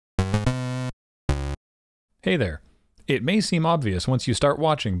Hey there. It may seem obvious once you start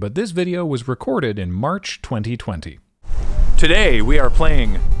watching, but this video was recorded in March 2020. Today we are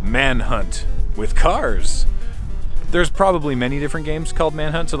playing Manhunt with cars. There's probably many different games called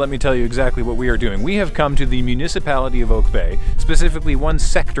Manhunt, so let me tell you exactly what we are doing. We have come to the municipality of Oak Bay, specifically one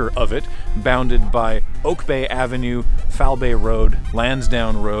sector of it, bounded by Oak Bay Avenue, Foul Bay Road,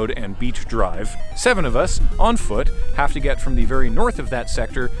 Lansdowne Road, and Beach Drive. 7 of us, on foot, have to get from the very north of that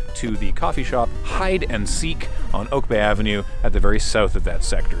sector to the coffee shop Hide and Seek on Oak Bay Avenue at the very south of that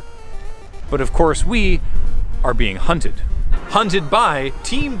sector. But of course we are being hunted. Hunted by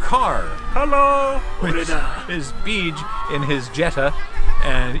Team Car. Hello! Which is Beej in his Jetta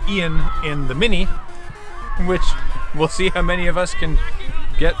and Ian in the Mini, which we'll see how many of us can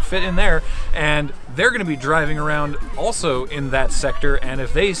fit in there. And they're going to be driving around also in that sector, and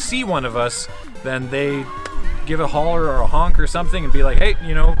if they see one of us, then they give a holler or a honk or something and be like, hey,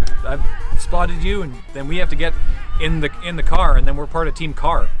 you know, I've spotted you, and then we have to get in the car, and then we're part of Team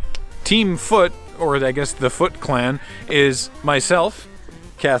Car. Team Foot, or I guess the Foot Clan, is myself,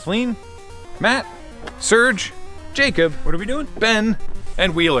 Kathleen, Matt, Serge, Jacob, what are we doing? Ben,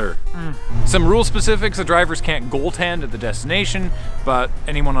 and Wheeler. Some rule specifics: the drivers can't goaltend at the destination, but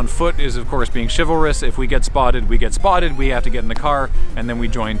anyone on foot is of course being chivalrous. If we get spotted, we get spotted. We have to get in the car, and then we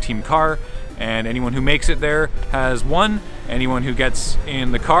join Team Car, and anyone who makes it there has won. Anyone who gets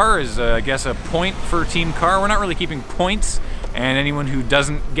in the car is, I guess, a point for Team Car. We're not really keeping points. And anyone who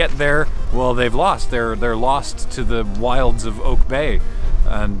doesn't get there, well, they've lost. They're lost to the wilds of Oak Bay,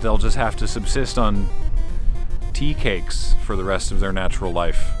 and they'll just have to subsist on tea cakes for the rest of their natural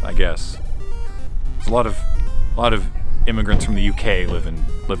life, I guess. There's a lot of immigrants from the UK live in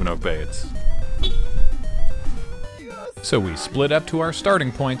Oak Bay. So we split up to our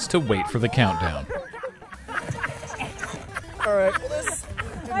starting points to wait for the countdown. All right, well, this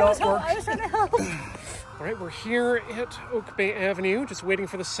did not work. I was trying to help. All right, we're here at Oak Bay Avenue, just waiting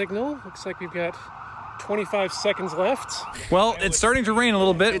for the signal. Looks like we've got 25 seconds left. Well, it's starting to rain a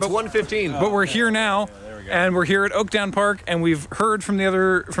little bit. It's 1:15. But we're here now, and we're here at Oakdown Park, and we've heard from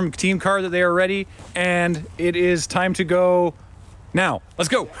from Team Car that they are ready, and it is time to go now. Let's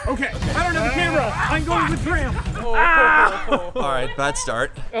go. Okay, I don't have the camera. I'm going with Graham. All right, bad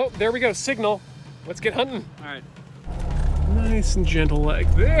start. Oh, there we go, signal. Let's get hunting. All right. Nice and gentle leg.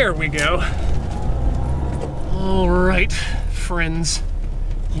 There we go. All right, friends,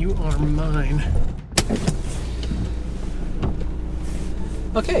 you are mine.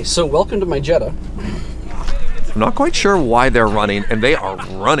 Okay, so welcome to my Jetta. I'm not quite sure why they're running, and they are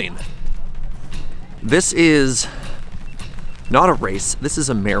running. This is not a race, this is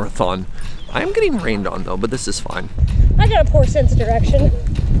a marathon. I am getting rained on though, but this is fine. I got a poor sense of direction,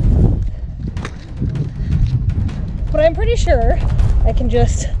 but I'm pretty sure I can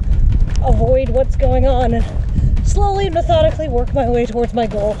just avoid what's going on and slowly and methodically work my way towards my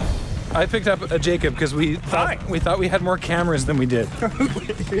goal. I picked up a Jacob because we thought we had more cameras than we did.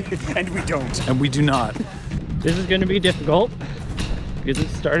 And we don't. And we do not. This is going to be difficult because it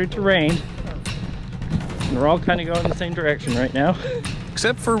started to rain and we're all kind of going in the same direction right now.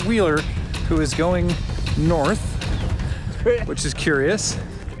 Except for Wheeler, who is going north, which is curious.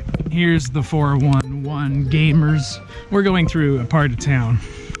 Here's the 411 gamers. We're going through a part of town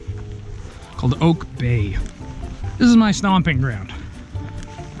called Oak Bay. This is my stomping ground.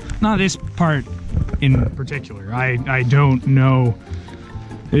 Not this part in particular. I don't know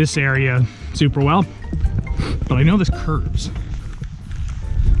this area super well, but I know this curves,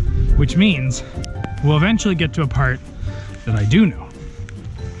 which means we'll eventually get to a part that I do know.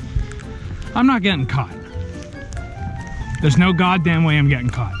 I'm not getting caught. There's no goddamn way I'm getting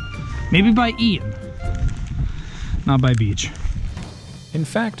caught. Maybe by Ian, not by Beej. In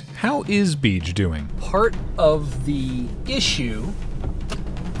fact, how is Beej doing? Part of the issue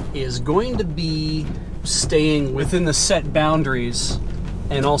is going to be staying within the set boundaries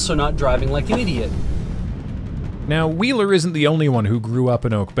and also not driving like an idiot. Now, Wheeler isn't the only one who grew up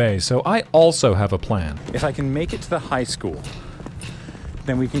in Oak Bay, so I also have a plan. If I can make it to the high school,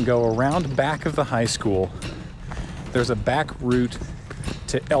 then we can go around back of the high school. There's a back route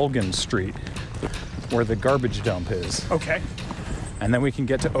to Elgin Street, where the garbage dump is. Okay. And then we can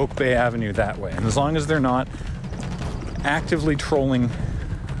get to Oak Bay Avenue that way. And as long as they're not actively trolling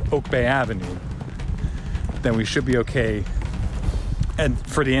Oak Bay Avenue, then we should be okay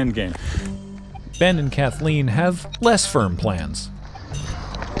for the end game. Ben and Kathleen have less firm plans.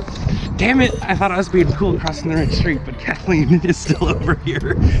 Damn it, I thought I was being cool crossing the right street, but Kathleen is still over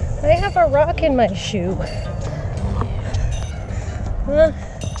here. I have a rock in my shoe.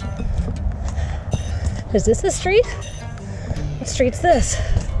 Is this the street? What street's this?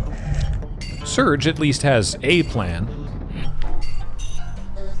 Serge at least has a plan.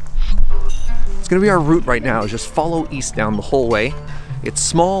 It's gonna be our route right now, just follow eastbound the whole way. It's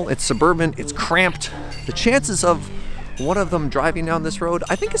small, it's suburban, it's cramped. The chances of one of them driving down this road,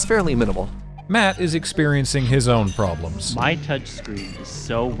 I think, is fairly minimal. Matt is experiencing his own problems. My touchscreen is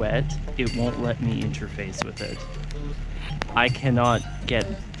so wet, it won't let me interface with it. I cannot get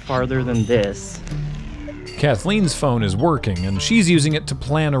farther than this. Kathleen's phone is working, and she's using it to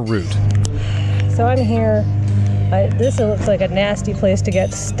plan a route. So I'm here. This looks like a nasty place to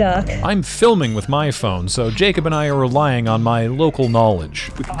get stuck. I'm filming with my phone, so Jacob and I are relying on my local knowledge.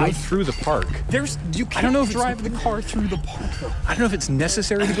 We could go through the park. I don't know if drive the car through the park, though. I don't know if it's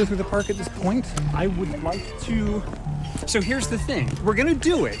necessary to go through the park at this point. I would like to... So here's the thing. We're gonna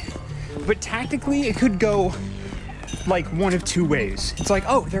do it, but tactically it could go like one of two ways. It's like,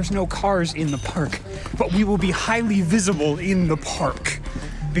 oh, there's no cars in the park, but we will be highly visible in the park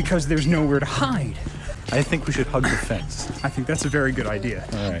because there's nowhere to hide. I think we should hug the fence. I think that's a very good idea.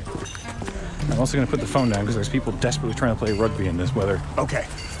 All right. I'm also going to put the phone down because there's people desperately trying to play rugby in this weather. Okay.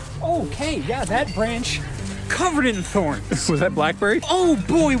 Okay, yeah, that branch covered in thorns. Was that blackberry? Oh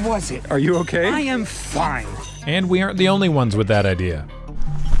boy, was it. Are you okay? I am fine. And we aren't the only ones with that idea.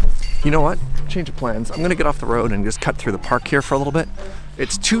 You know what? Change of plans. I'm gonna get off the road and just cut through the park here for a little bit.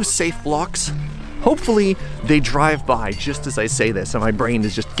 It's 2 safe blocks. Hopefully they drive by just as I say this and my brain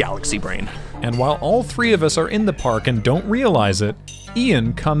is just galaxy brain. And while all 3 of us are in the park and don't realize it,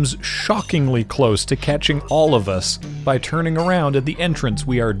 Ian comes shockingly close to catching all of us by turning around at the entrance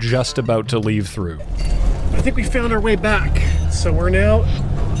we are just about to leave through. I think we found our way back, so we're now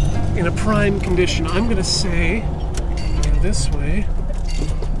in a prime condition. I'm gonna say go this way.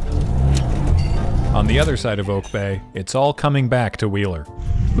 On the other side of Oak Bay, it's all coming back to Wheeler.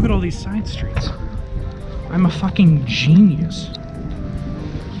 Look at all these side streets. I'm a fucking genius.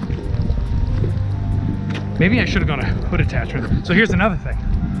 Maybe I should have got a hood attachment. So here's another thing.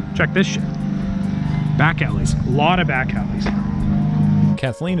 Check this shit. Back alleys. A lot of back alleys.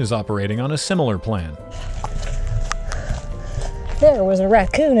 Kathleen is operating on a similar plan. There was a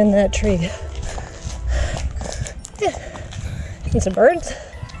raccoon in that tree. And some birds.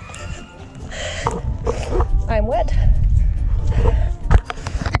 I'm wet.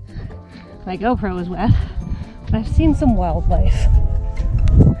 My GoPro is wet, but I've seen some wildlife.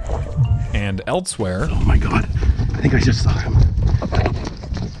 And elsewhere... Oh my god, I think I just saw him.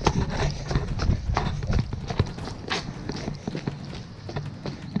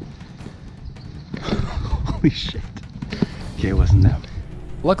 Holy shit. Okay, it wasn't them.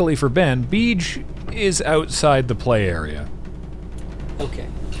 Luckily for Ben, Beej is outside the play area. Okay.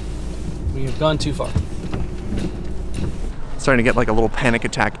 We have gone too far. Starting to get like a little panic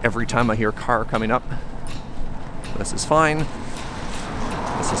attack every time I hear a car coming up. This is fine.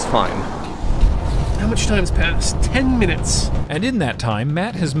 This is fine. How much time's passed? 10 minutes. And in that time,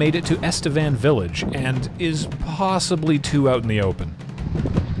 Matt has made it to Estevan Village and is possibly too out in the open.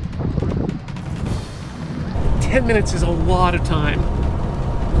 10 minutes is a lot of time.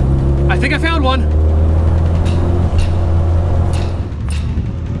 I think I found one.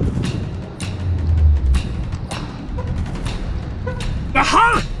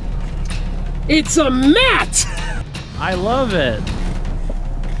 Aha! It's a mat! I love it.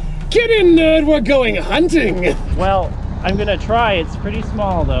 Get in, nerd, we're going hunting. Well, I'm gonna try. It's pretty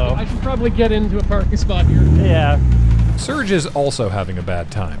small though. I should probably get into a parking spot here. Yeah. Serge is also having a bad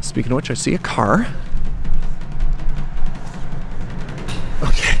time. Speaking of which, I see a car.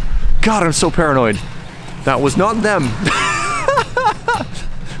 Okay. God, I'm so paranoid. That was not them.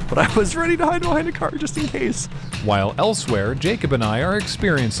 But I was ready to hide behind a car just in case. While elsewhere, Jacob and I are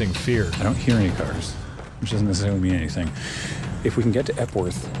experiencing fear. I don't hear any cars, which doesn't necessarily mean anything. If we can get to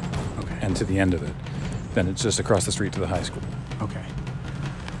Epworth and to the end of it, then it's just across the street to the high school. Okay.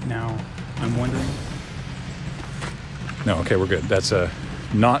 Now, I'm wondering... No, okay, we're good. That's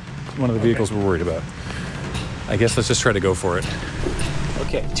not one of the vehicles we're worried about. I guess let's just try to go for it.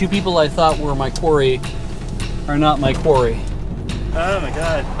 Okay, 2 people I thought were my quarry are not my quarry. Oh my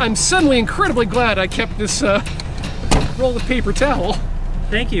god. I'm suddenly incredibly glad I kept this roll of paper towel.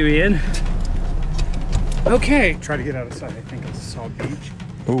 Thank you, Ian. Okay. Try to get out of sight. I think I saw Beach.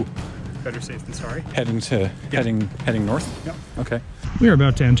 Ooh. Better safe than sorry. Heading north? Yep. Okay. We are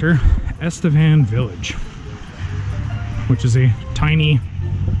about to enter Estevan Village, which is a tiny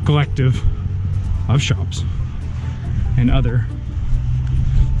collective of shops and other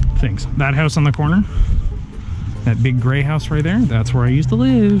things. That house on the corner, that big gray house right there, that's where I used to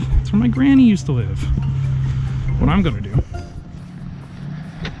live. That's where my granny used to live. What I'm gonna do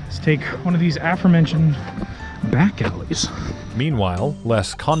is take one of these aforementioned back alleys. Meanwhile,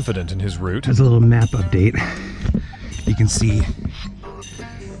 less confident in his route, There's a little map update. You can see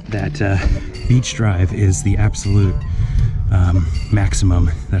that Beach Drive is the absolute maximum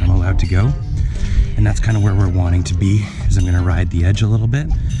that I'm allowed to go. And that's kind of where we're wanting to be, is I'm gonna ride the edge a little bit.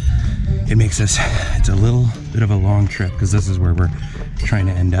 It makes us, it's a little bit of a long trip because this is where we're trying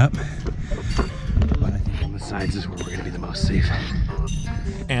to end up. But I think on the sides is where we're gonna be the most safe.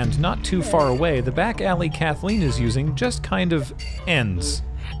 and not too far away, the back alley Kathleen is using just kind of ends.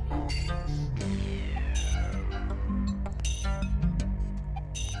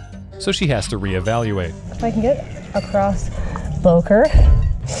 So she has to reevaluate. If I can get across Boker,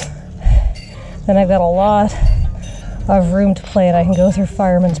 then I've got a lot of room to play, and I can go through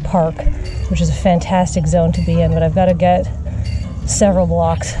Fireman's Park, which is a fantastic zone to be in, but I've got to get several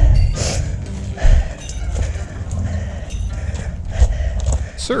blocks.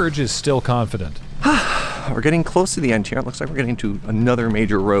 Serge is still confident. We're getting close to the end here. It looks like we're getting to another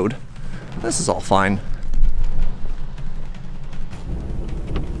major road. This is all fine.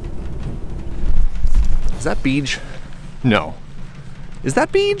 Is that Beach? No. Is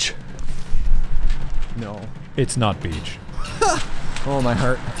that Beach? No. It's not Beach. Oh, my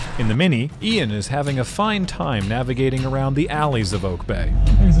heart. In the Mini, Ian is having a fine time navigating around the alleys of Oak Bay.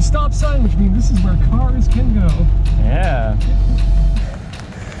 There's a stop sign, which means this is where cars can go. Yeah.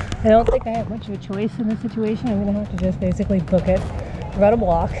 I don't think I have much of a choice in this situation. I'm going to have to just basically book it for about a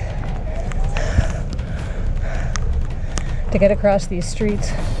block to get across these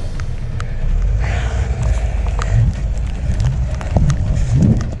streets.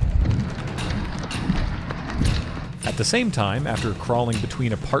 At the same time, after crawling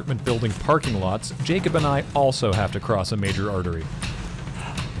between apartment building parking lots, Jacob and I also have to cross a major artery.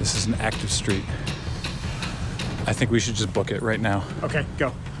 This is an active street. I think we should just book it right now. Okay,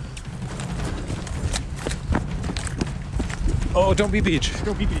 go. Oh, don't be Beach.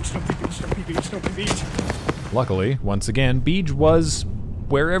 Don't be Beach, don't be Beach, don't be Beach, don't be Beach. Luckily, once again, Beach was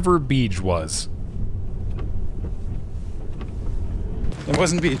wherever Beach was. It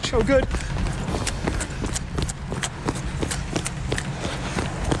wasn't Beach. Oh, good.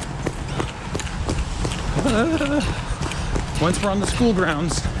 Once we're on the school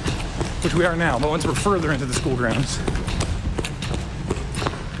grounds, which we are now, but once we're further into the school grounds.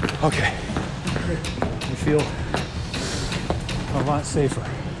 Okay. We feel a lot safer.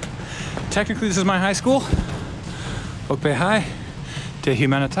 Technically, this is my high school. Oak Bay High, De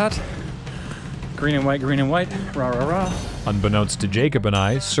Humanitat. Green and white, rah, rah, rah. Unbeknownst to Jacob and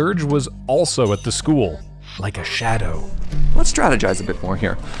I, Serge was also at the school, like a shadow. Let's strategize a bit more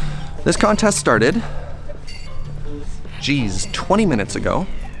here. This contest started, 20 minutes ago.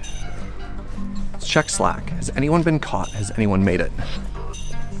 Let's check Slack. Has anyone been caught? Has anyone made it?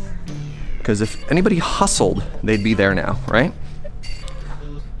 Because if anybody hustled, they'd be there now, right?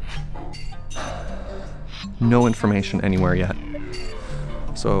 No information anywhere yet.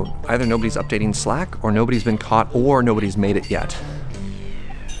 So either nobody's updating Slack, or nobody's been caught, or nobody's made it yet.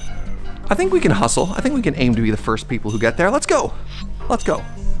 I think we can hustle. I think we can aim to be the first people who get there. Let's go. Let's go.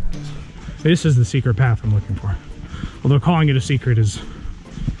 This is the secret path I'm looking for. Although calling it a secret is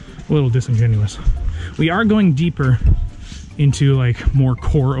a little disingenuous. We are going deeper into like more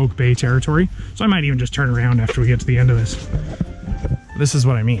core Oak Bay territory, so I might even just turn around after we get to the end of this. This is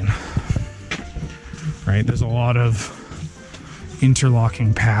what I mean, right? There's a lot of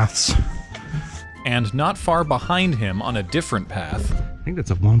interlocking paths. And not far behind him on a different path, I think that's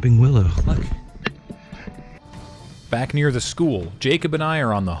a Whomping Willow. Look. back near the school, Jacob and I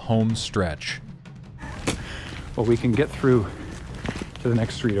are on the home stretch. Well, we can get through to the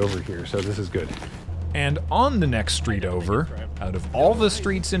next street over here, so this is good. And on the next street over, out of all the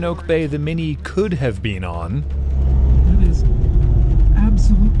streets in Oak Bay the Mini could have been on, That is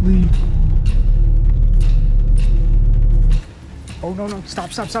absolutely... Oh, no, no,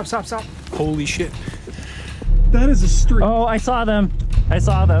 stop, stop, stop, stop, stop. Holy shit. That is a street. Oh, I saw them. I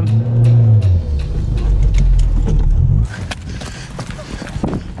saw them.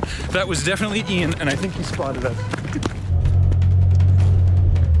 That was definitely Ian, and I think he spotted us.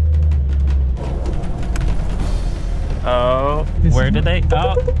 Oh, where did they?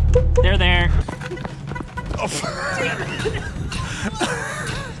 Oh, they're there.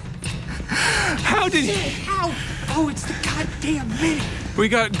 How did he? How? Oh, it's the goddamn Mini. We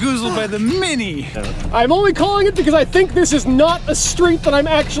got goozled by the Mini. I'm only calling it because I think this is not a street that I'm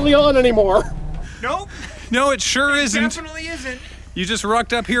actually on anymore. Nope. No, it sure isn't. Definitely isn't. You just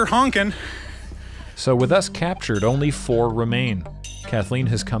rocked up here honking. so with us captured, only 4 remain. Kathleen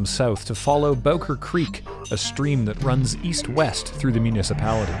has come south to follow Boker Creek, a stream that runs east-west through the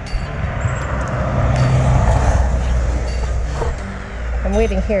municipality. I'm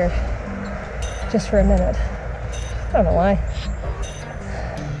waiting here just for a minute. I don't know why.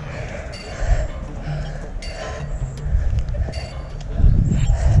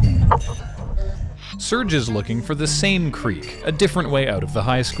 Serge is looking for the same creek, a different way out of the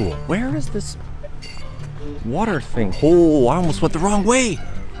high school. Where is this water thing? Oh, I almost went the wrong way.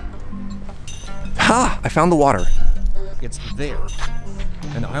 Ha! I found the water. It's there.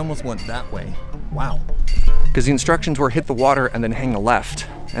 And I almost went that way. Wow. Because the instructions were hit the water and then hang a left.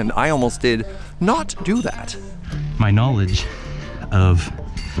 And I almost did not do that. My knowledge of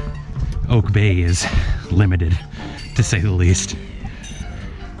Oak Bay is limited, to say the least.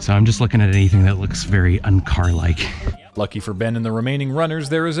 So I'm just looking at anything that looks very uncar-like. Lucky for Ben and the remaining runners,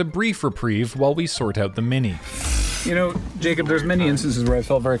 there is a brief reprieve while we sort out the Mini. You know, Jacob, there's many instances where I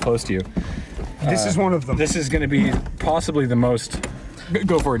felt very close to you. This is one of them. This is going to be possibly the most...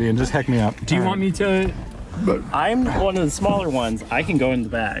 Go for it, Ian. Just heck me up. Do you want me to... I'm one of the smaller ones. I can go in the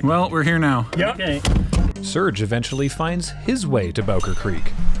back. Well, we're here now. Yep. Okay. Serge eventually finds his way to Bowker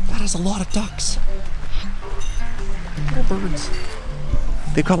Creek. That is a lot of ducks. Little birds.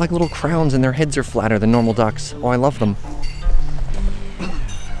 They've got like little crowns and their heads are flatter than normal ducks. Oh, I love them. I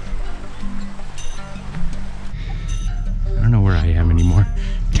don't know where I am anymore.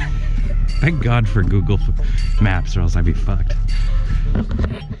 Thank God for Google Maps, or else I'd be fucked.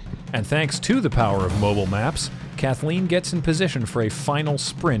 And thanks to the power of mobile maps, Kathleen gets in position for a final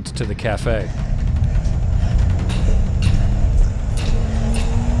sprint to the cafe.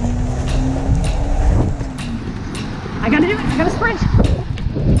 I gotta do it. I gotta sprint.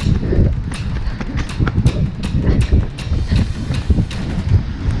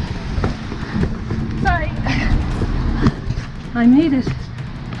 Sorry. I made it.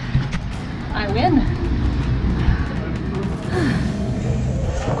 I win.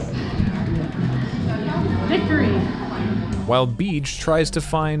 Victory. While Beej tries to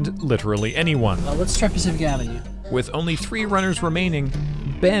find literally anyone. Let's try Pacific Avenue. With only 3 runners remaining,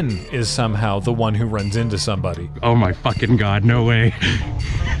 Ben is somehow the one who runs into somebody. Oh my fucking God, no way.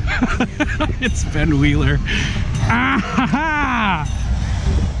 It's Ben Wheeler. Ah-ha-ha!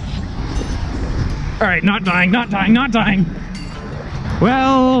 All right, not dying, not dying, not dying.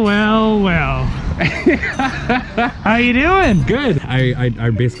 Well, well, well. How you doing? Good. I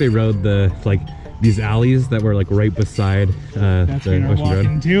basically rode the, like, these alleys that were like right beside the Ocean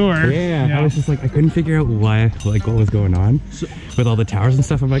Road. Tour. Yeah, I was just like, I couldn't figure out why, like what was going on with all the towers and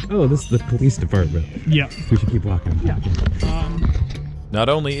stuff. I'm like, oh, this is the police department. Yeah. We should keep walking. Yeah. Not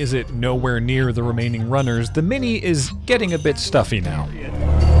only is it nowhere near the remaining runners, the Mini is getting a bit stuffy now.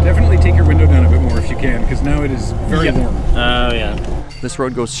 Definitely take your window down a bit more if you can, because now it is very warm. Oh, yeah. This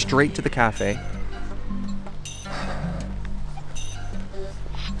road goes straight to the cafe.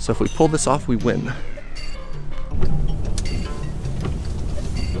 So if we pull this off, we win.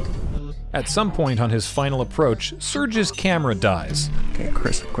 At some point on his final approach, Serge's camera dies. Okay,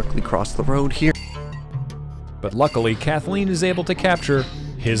 Chris, quickly cross the road here. But luckily, Kathleen is able to capture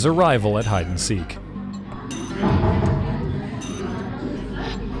his arrival at hide and seek.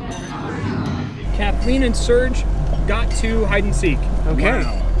 Kathleen and Serge got to hide and seek. Okay.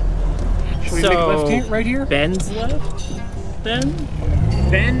 Wow. Should we make left here, right here? Ben's left? Ben?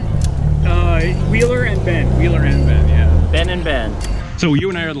 Ben, Wheeler and Ben. Wheeler and Ben, yeah. Ben and Ben. So you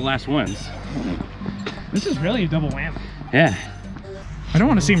and I are the last ones. This is really a double whammy. Yeah. I don't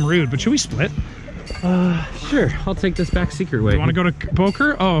want to seem rude, but should we split? Sure. I'll take this back secret way. You want to go to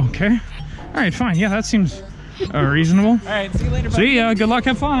poker? Oh, okay. All right, fine. Yeah, that seems reasonable. All right, see you later, See ya. Good luck.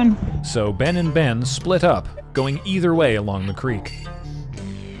 Have fun. So Ben and Ben split up, going either way along the creek.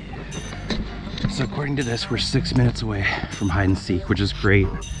 So according to this, we're 6 minutes away from hide and seek, which is great.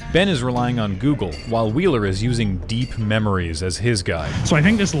 Ben is relying on Google, while Wheeler is using Deep Memories as his guide. So I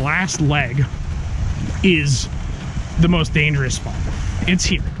think this last leg is the most dangerous spot. It's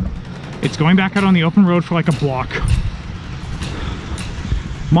here. It's going back out on the open road for like a block.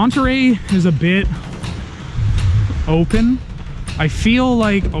 Monterey is a bit open. I feel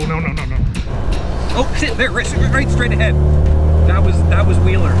like, oh no. Oh, shit, there, right straight ahead. That was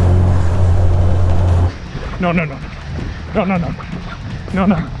Wheeler. No.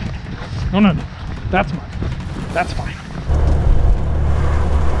 That's mine. That's fine.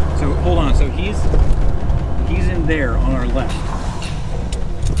 So hold on. So he's in there on our left.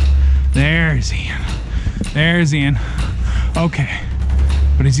 There's Ian. There's Ian. Okay.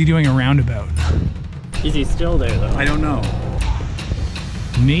 But is he doing a roundabout? Is he still there, though? I don't know.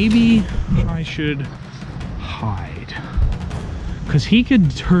 Maybe I should hide. Because he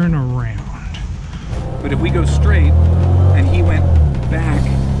could turn around. But if we go straight and he went back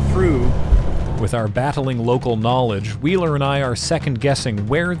through, With our battling local knowledge, Wheeler and I are second-guessing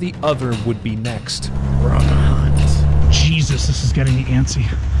where the other would be next. Jesus, this is getting me antsy.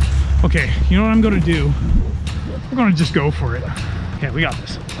 Okay, you know what I'm gonna do? We're gonna just go for it. Okay, we got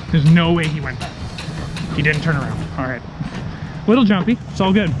this. There's no way he went back. He didn't turn around. All right. Little jumpy, it's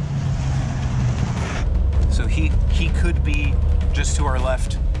all good. So he could be just to our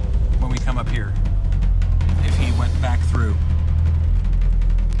left when we come up here, if he went back through.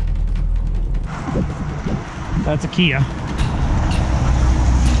 That's a Kia.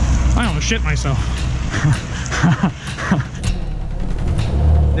 I almost shit myself.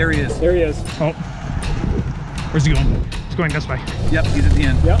 There he is. There he is. Oh. Where's he going? He's going this way. Yep, he's at the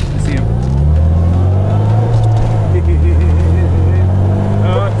end. Yep. I see him.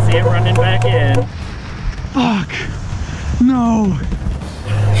 Oh, see him running back in. Fuck. No.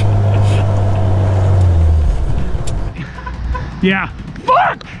 Yeah.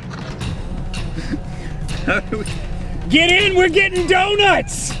 Fuck! Get in, we're getting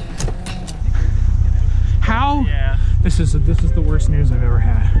donuts! How? Yeah. This is the worst news I've ever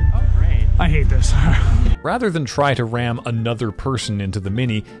had. Oh, great. I hate this. Rather than try to ram another person into the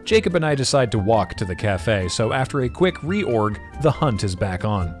Mini, Jacob and I decide to walk to the cafe, so after a quick reorg, the hunt is back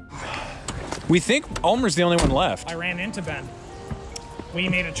on. We think Ulmer's the only one left. I ran into Ben. We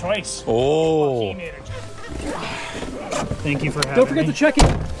made a choice. Oh. He made a choice. Thank you for having Don't forget me. to check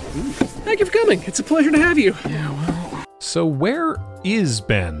in. Thank you for coming. It's a pleasure to have you. So where is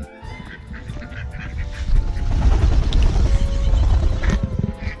Ben?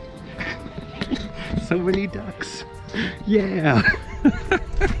 So many ducks. Yeah.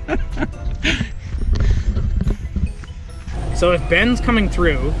 So if Ben's coming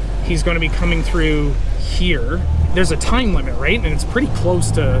through, he's going to be coming through here. There's a time limit, right? And it's pretty close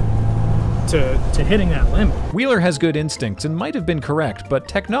to hitting that limit. Wheeler has good instincts and might have been correct, but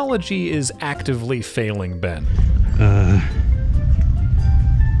technology is actively failing Ben.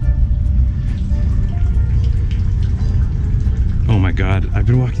 Oh my god, I've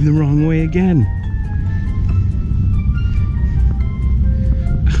been walking the wrong way again.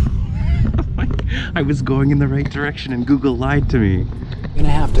 I was going in the right direction and Google lied to me. I'm gonna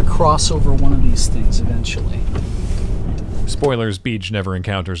have to cross over one of these things eventually. Spoilers, Beach never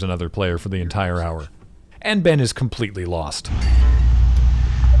encounters another player for the entire hour. And Ben is completely lost.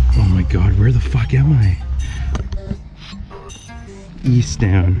 Oh my god, where the fuck am I? East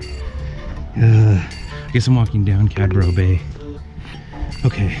down. I guess I'm walking down Cadborough Bay.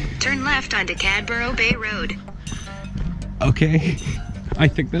 Okay. Turn left onto Cadborough Bay Road. Okay. I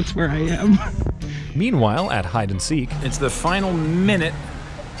think that's where I am. Meanwhile, at hide and seek, It's the final minute.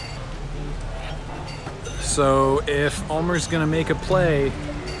 So if Ulmer's gonna make a play,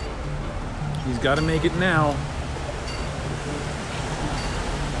 he's gotta make it now.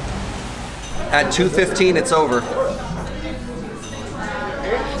 At 2:15, it's over.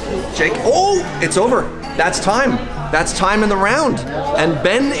 Jake, oh, it's over. That's time. That's time in the round. And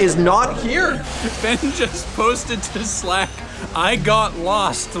Ben is not here. Ben just posted to Slack, I got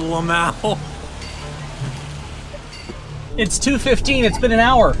lost, Lamal. It's 2:15, it's been an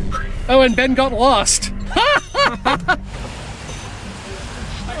hour. Oh, and Ben got lost.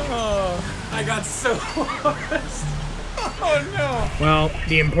 I got so lost. Oh no. Well,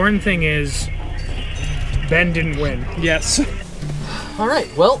 the important thing is Ben didn't win. Yes. All right,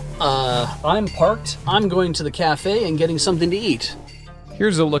 well, I'm parked. I'm going to the cafe and getting something to eat.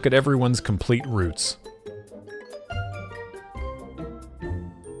 here's a look at everyone's complete routes.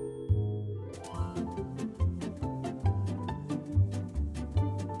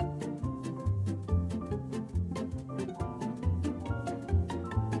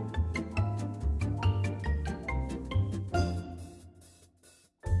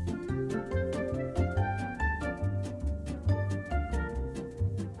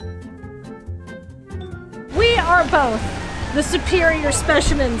 We are both the superior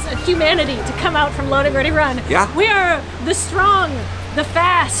specimens of humanity to come out from Loading Ready Run. Yeah. We are the strong, the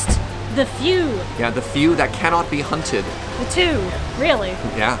fast, the few, Yeah, the few that cannot be hunted. the two, really.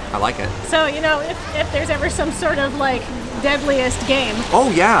 Yeah, I like it. So, you know, if there's ever some sort of, like, deadliest game, Oh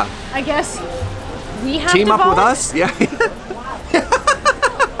yeah, I guess we have team to up with vote. us. Yeah.